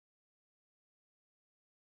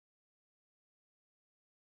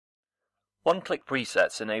One-click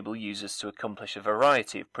presets enable users to accomplish a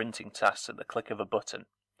variety of printing tasks at the click of a button.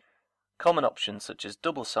 Common options such as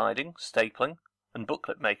double-siding, stapling, and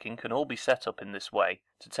booklet making can all be set up in this way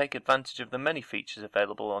to take advantage of the many features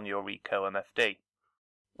available on your Ricoh MFD.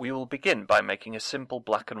 We will begin by making a simple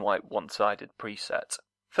black and white one-sided preset.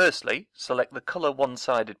 Firstly, select the color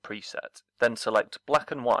one-sided preset, then select black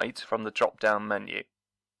and white from the drop-down menu.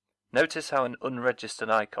 Notice how an unregistered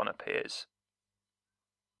icon appears.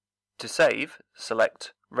 To save,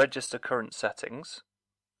 select Register Current Settings,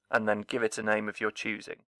 and then give it a name of your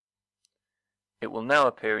choosing. It will now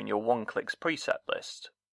appear in your OneClicks preset list.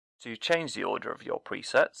 To change the order of your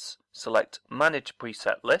presets, select Manage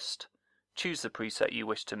Preset List, choose the preset you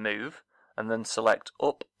wish to move, and then select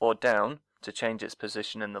up or down to change its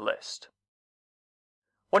position in the list.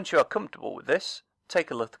 Once you are comfortable with this, take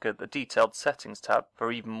a look at the Detailed Settings tab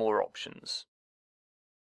for even more options.